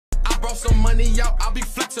brought some money out, I be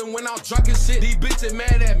flexing when I'm drunk and shit. These bitches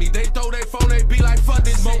mad at me, they throw they phone, they be like, fuck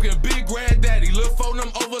this. Smoking big granddaddy, look phone them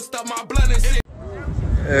overstuff my blunt and shit.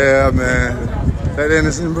 Yeah, man. That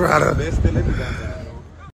innocent brother.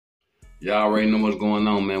 Y'all already know what's going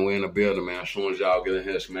on, man. We in the building, man. As soon as y'all get in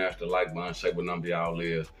here, smash the like button, say what number y'all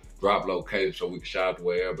is. Drop location so we can shout out to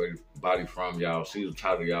where everybody from. Y'all see the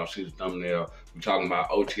title, y'all see the thumbnail. We talking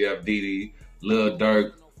about OTF DeDe, Lil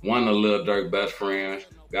Durk, one of Lil Durk's best friends.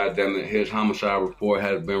 God damn it, his homicide report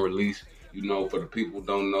has been released. You know, for the people who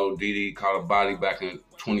don't know, DeDe caught a body back in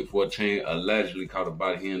 2014. Allegedly caught a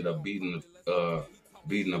body. He ended up beating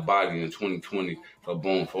the body in 2020. So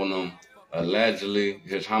boom, for them. Allegedly,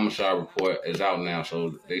 his homicide report is out now,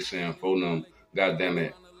 so they saying for them, goddamn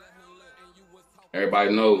it.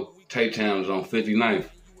 Everybody know Tay-Town's on 59th,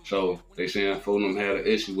 so they saying for them had an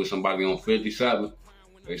issue with somebody on 57.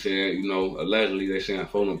 They saying, you know, allegedly they saying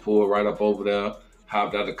for them pulled right up over there,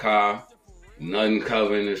 hopped out the car, nothing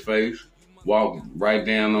covering his face, walked right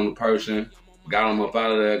down on the person, got him up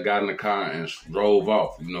out of there, got in the car and drove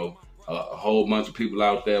off, you know. A whole bunch of people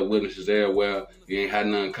out there, witnesses everywhere. He ain't had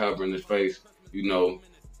nothing covering his face, you know,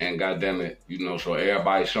 and goddamn it, you know, so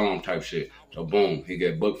everybody saw him type shit. So boom, he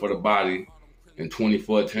get booked for the body in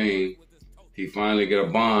 2014. He finally get a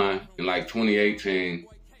bond in like 2018,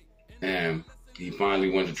 and he finally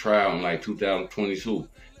went to trial in like 2022.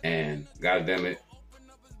 And goddamn it,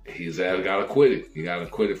 his ass got acquitted. He got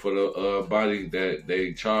acquitted for the body that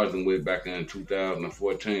they charged him with back in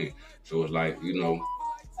 2014. So it's like, you know,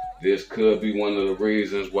 this could be one of the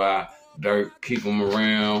reasons why Durk keep him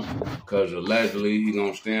around, because allegedly he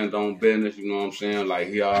gonna stand on business, you know what I'm saying? Like,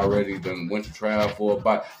 he already done went to trial for a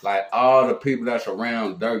body. Like, all the people that's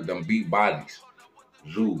around Durk done beat bodies.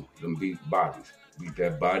 Zoo done beat bodies. Beat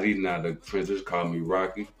that body. Now the princess call me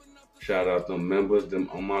Rocky. Shout out them members,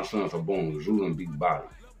 them on my son. So boom, Zoo done beat body.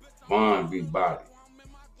 Vaughn beat body.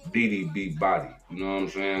 DeDe beat body. You know what I'm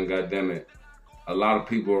saying? God damn it. A lot of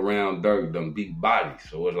people around Durk done beat bodies.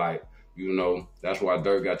 So it's like, you know, that's why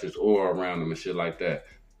Durk got this aura around him and shit like that.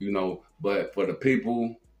 You know, but for the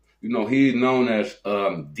people, you know, he's known as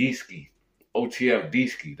DeDe, OTF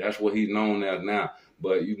DeDe. That's what he's known as now.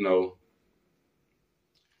 But, you know,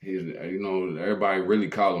 he's, you know, everybody really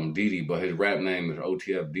call him DeDe, but his rap name is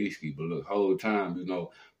OTF DeDe. But the whole time, you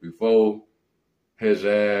know, before his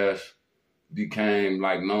ass became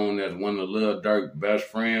like known as one of Lil Durk's best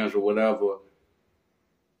friends or whatever,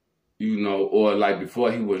 you know, or like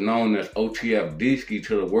before he was known as OTF DeDe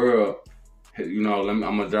to the world, you know, I'm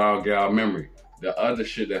gonna jog y'all memory. The other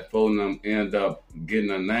shit that for them end up getting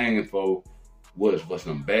a name for was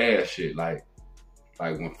some bad shit. Like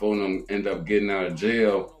when for them end up getting out of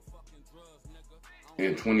jail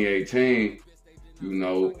in 2018, you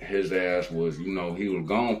know, his ass was, you know, he was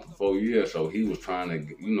gone for 4 years, so he was trying to,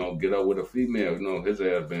 you know, get up with a female. You know, his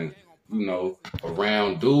ass been, you know,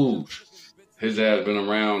 around dudes. His ass been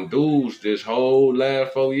around dudes this whole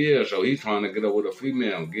last 4 years, so he's trying to get up with a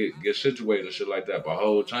female, get situated and shit like that. But the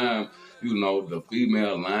whole time, you know, the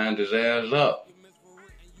female lined his ass up.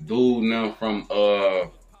 Dude now from,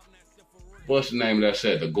 what's the name of that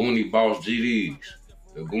set? The Goonie Boss GDs.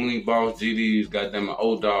 The Goonie Boss GDs, goddamn it,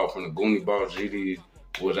 old dog from the Goonie Boss GDs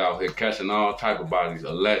was out here catching all type of bodies,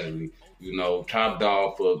 allegedly. You know, top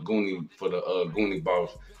dog for the Goonie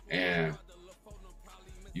Boss. And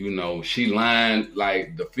you know, she lined,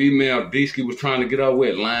 like, the female DeDe was trying to get up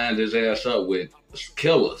with, lined his ass up with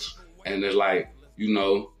killers. And it's like, you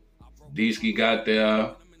know, DeDe got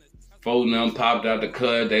there, four of them popped out the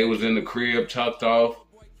cut, they was in the crib, tucked off,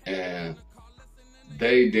 and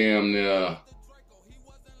they damn near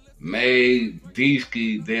made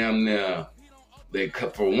DeDe damn near, they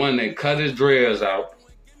cut his dreads out.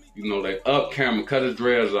 You know, they up camera, cut his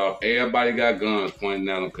dreads off. Everybody got guns pointing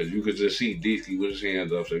at him because you could just see DeDe with his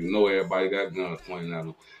hands up. So you know everybody got guns pointing at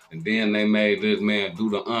him. And then they made this man do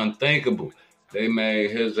the unthinkable. They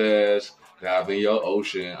made his ass dive in your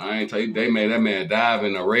ocean. I ain't tell you, they made that man dive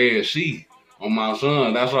in the Red Sea on my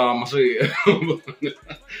son. That's all I'm going to say.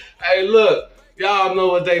 Hey, look, y'all know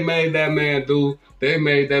what they made that man do. They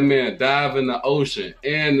made that man dive in the ocean.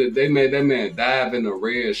 And they made that man dive in the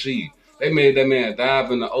Red Sea. They made that man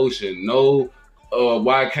dive in the ocean. No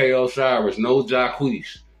YK Osiris, no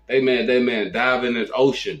Jacquees. They made that man dive in this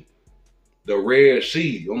ocean. The Red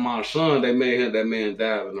Sea. On my son, they made that man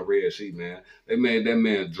dive in the Red Sea, man. They made that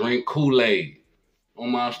man drink Kool-Aid.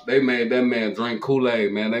 They made that man drink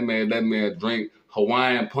Kool-Aid, man. They made that man drink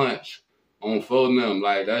Hawaiian Punch on phone them.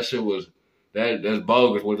 Like, that shit was, that's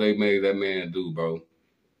bogus what they made that man do, bro.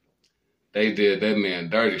 They did that man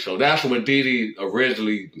dirty. So that's what DeDe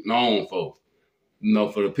originally known for. You know,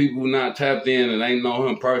 for the people who not tapped in and ain't know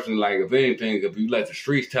him personally, like, if anything, if you let the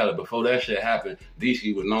streets tell it, before that shit happened,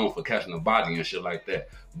 DeDe was known for catching a body and shit like that.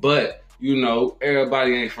 But, you know,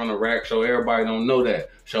 everybody ain't from the rack, so everybody don't know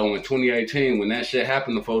that. So in 2018, when that shit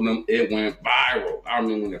happened for them, it went viral. I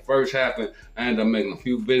mean, when it first happened, I ended up making a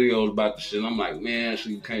few videos about the shit. I'm like, man, so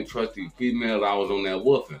you can't trust these females. I was on that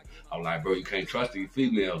woofing. I was like, bro, you can't trust these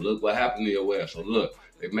females. Look what happened to your ass. So look,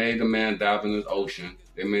 they made the man dive in this ocean.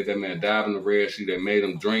 They made that man dive in the Red Sea. They made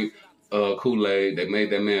him drink Kool-Aid. They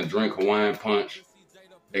made that man drink Hawaiian Punch.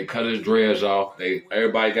 They cut his dreads off.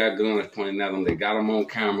 Everybody got guns pointing at him. They got him on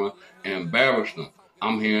camera and embarrassed him.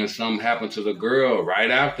 I'm hearing something happen to the girl right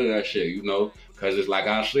after that shit, you know, because it's like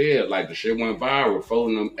I said, like the shit went viral.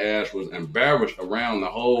 Folding them ass was embarrassed around the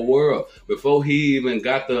whole world. Before he even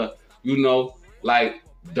got the, you know, like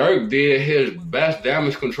Dirk did his best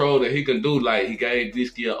damage control that he could do. Like he gave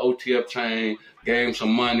DeDe an OTF chain, gave him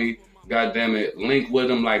some money, goddamn it, linked with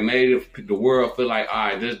him, like made the world feel like, all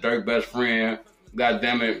right, this Dirk best friend,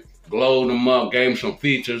 goddamn it, glowed him up, gave him some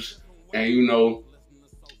features, and you know,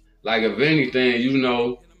 like if anything, you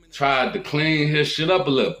know, tried to clean his shit up a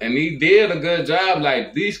little. And he did a good job.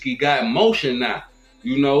 Like DeDe got motion now.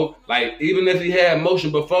 You know, like even if he had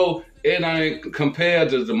motion before, it ain't compared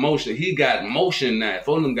to the motion. He got motion now.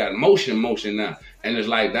 Both of them got motion now. And it's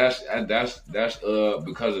like that's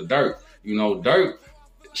because of Dirk. You know, Dirk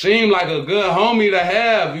seemed like a good homie to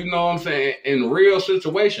have, you know what I'm saying, in real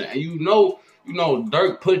situation. And you know,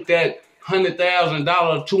 Dirk put that $100,000,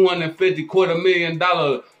 $250,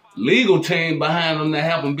 $250,000 legal team behind him to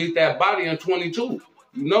help him beat that body in 22.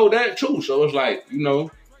 You know that too. So it's like, you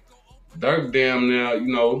know, Dirk damn near,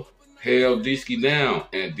 you know, held DeDe down.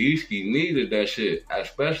 And DeDe needed that shit,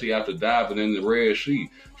 especially after diving in the Red Sea,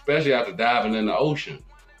 especially after diving in the ocean.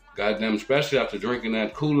 Goddamn, especially after drinking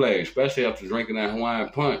that Kool-Aid, especially after drinking that Hawaiian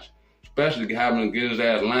Punch, especially having to get his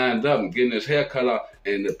ass lined up and getting his hair cut off.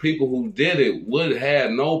 And the people who did it would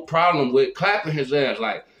have no problem with clapping his ass.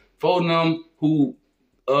 Like, for them who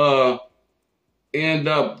end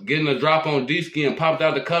up getting a drop on DeDe and popped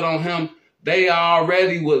out the cut on him, they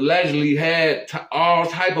already would allegedly had all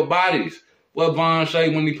type of bodies. What Von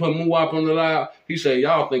say when he put Muwop on the live? He said,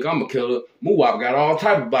 y'all think I'm a killer. Muwop got all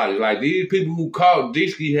type of bodies. Like these people who called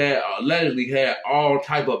DeDe had allegedly had all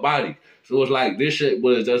type of bodies. So it's like this shit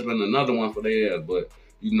would have just been another one for their ass. But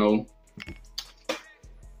you know,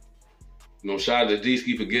 shout out to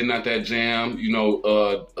DeDe for getting out that jam, you know,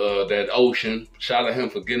 that ocean. Shout out to him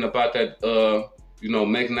for getting up out that, you know,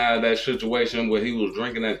 making out of that situation where he was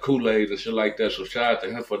drinking that Kool-Aid and shit like that. So shout out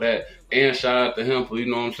to him for that. And shout out to him for, you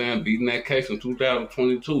know what I'm saying, beating that case in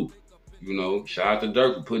 2022. You know, shout out to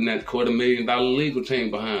Dirk for putting that $250,000 legal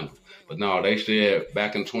team behind him. But no, they said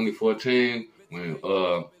back in 2014, when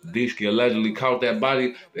DeDe allegedly caught that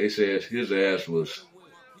body, they said his ass was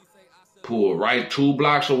pulled right 2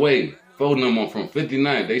 blocks away. Folding him on from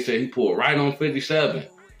 59. They said he pulled right on 57.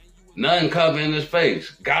 Nothing covering his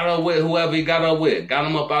face. Got up with whoever he got up with. Got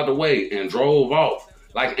him up out the way and drove off.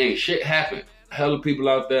 Like ain't shit happened. Hella people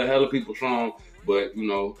out there, hella people strong. But, you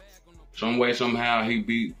know, some way, somehow, he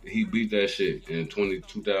beat that shit in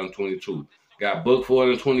 2022. Got booked for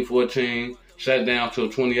it in 2014. Sat down till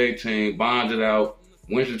 2018. Bonded out.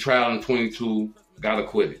 Went to trial in 22. Got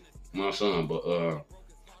acquitted. My son. But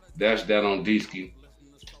that's that on DeDe.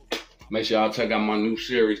 Make sure y'all check out my new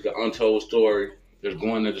series, The Untold Story. Just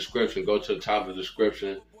go in the description. Go to the top of the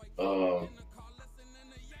description.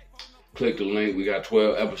 Click the link. We got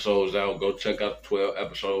 12 episodes out. Go check out the 12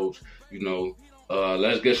 episodes. You know,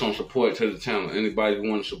 let's get some support to the channel. Anybody who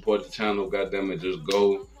want to support the channel, goddammit, just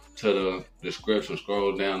go to the description.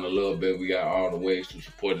 Scroll down a little bit. We got all the ways to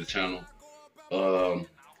support the channel.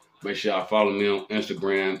 Make sure y'all follow me on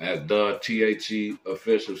Instagram at THE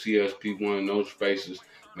official CSP1, no spaces.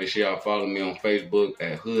 Make sure y'all follow me on Facebook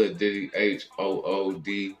at Hood Diddy,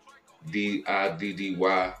 HOODDIDDY.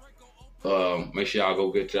 Make sure y'all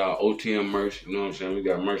go get y'all OTM merch. You know what I'm saying? We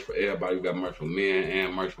got merch for everybody. We got merch for men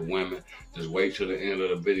and merch for women. Just wait till the end of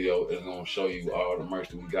the video. It's going to show you all the merch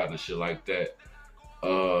that we got and shit like that.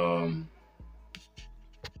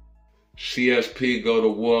 CSP Go to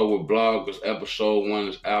War with Bloggers. Episode 1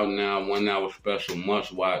 is out now. 1 hour special.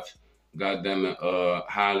 Must watch. Goddamn it,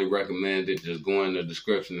 highly recommend it. Just go in the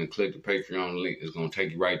description and click the Patreon link. It's gonna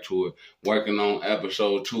take you right to it. Working on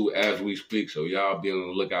episode 2 as we speak, so y'all be on the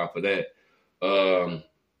lookout for that.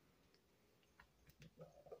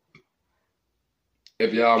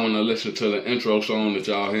 If y'all want to listen to the intro song that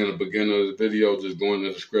y'all hear in the beginning of the video, just go in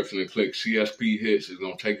the description and click CSP Hits. It's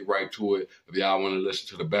gonna take you right to it. If y'all want to listen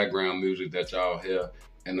to the background music that y'all hear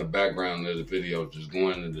in the background of the video. Just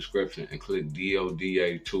go in the description and click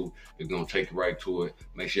DODA2. It's gonna take you right to it.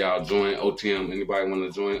 Make sure y'all join OTM. Anybody want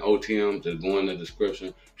to join OTM, just go in the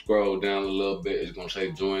description, scroll down a little bit. It's gonna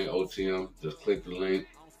say join OTM. Just click the link,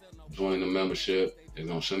 join the membership. It's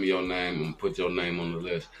gonna send me your name and put your name on the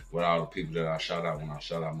list with all the people that I shout out when I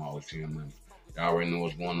shout out my OTM members. Y'all already know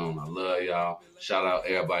what's going on. I love y'all. Shout out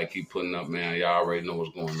everybody keep putting up, man. Y'all already know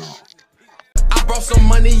what's going on. I brought some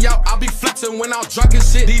money out, I be flexing when I'm drunk and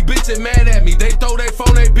shit. These bitches mad at me, they throw their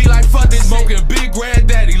phone, they be like, fuck this. Smoking big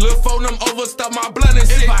granddaddy, lil' phone them overstuff my blood and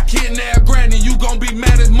shit. If I kidnap granny, you gon' be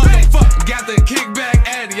mad as motherfucker. Got the kickback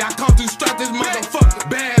addy, I come through strut this motherfucker.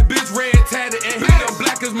 Bad bitch, red tatted, and he the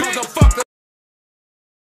blackest motherfucker.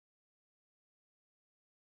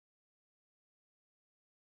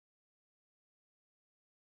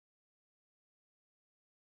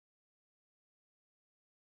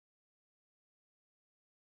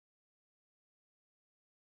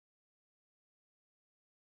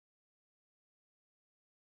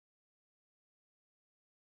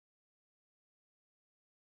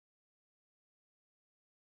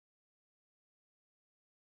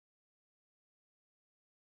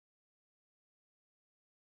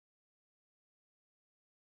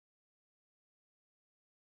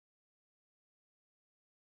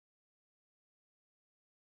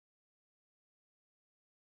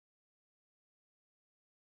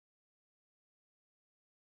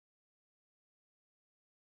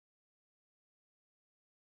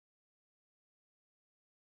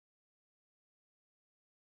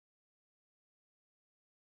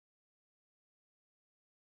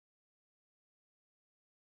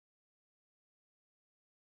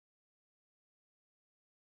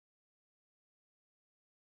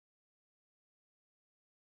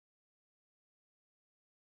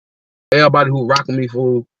 Everybody who rocking me,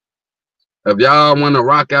 fool, if y'all want to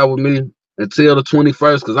rock out with me until the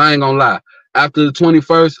 21st, because I ain't gonna lie, after the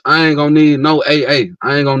 21st, I ain't gonna need no AA.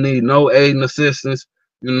 I ain't gonna need no aid and assistance.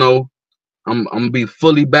 You know, I'm gonna be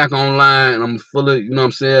fully back online, and I'm fully, you know what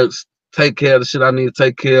I'm saying, take care of the shit I need to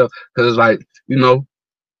take care of. Because it's like, you know,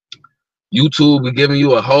 YouTube be giving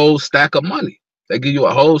you a whole stack of money. They give you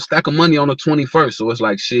a whole stack of money on the 21st. So it's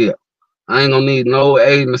like, shit, I ain't gonna need no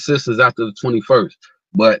aid and assistance after the 21st.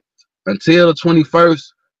 But until the 21st,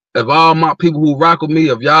 if all my people who rock with me,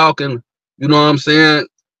 if y'all can, you know what I'm saying,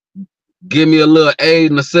 give me a little aid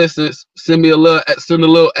and assistance, send a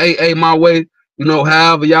little AA my way, you know,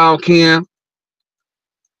 however y'all can,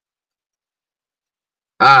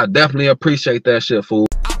 I definitely appreciate that shit, fool.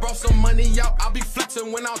 I brought some money out, I be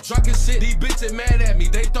flexing when I'm drunk and shit. These bitches mad at me,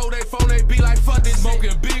 they throw their phone, they be like, fuck this.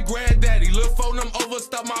 Smoking big granddaddy, lil' phone them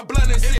overstuff my blood and shit.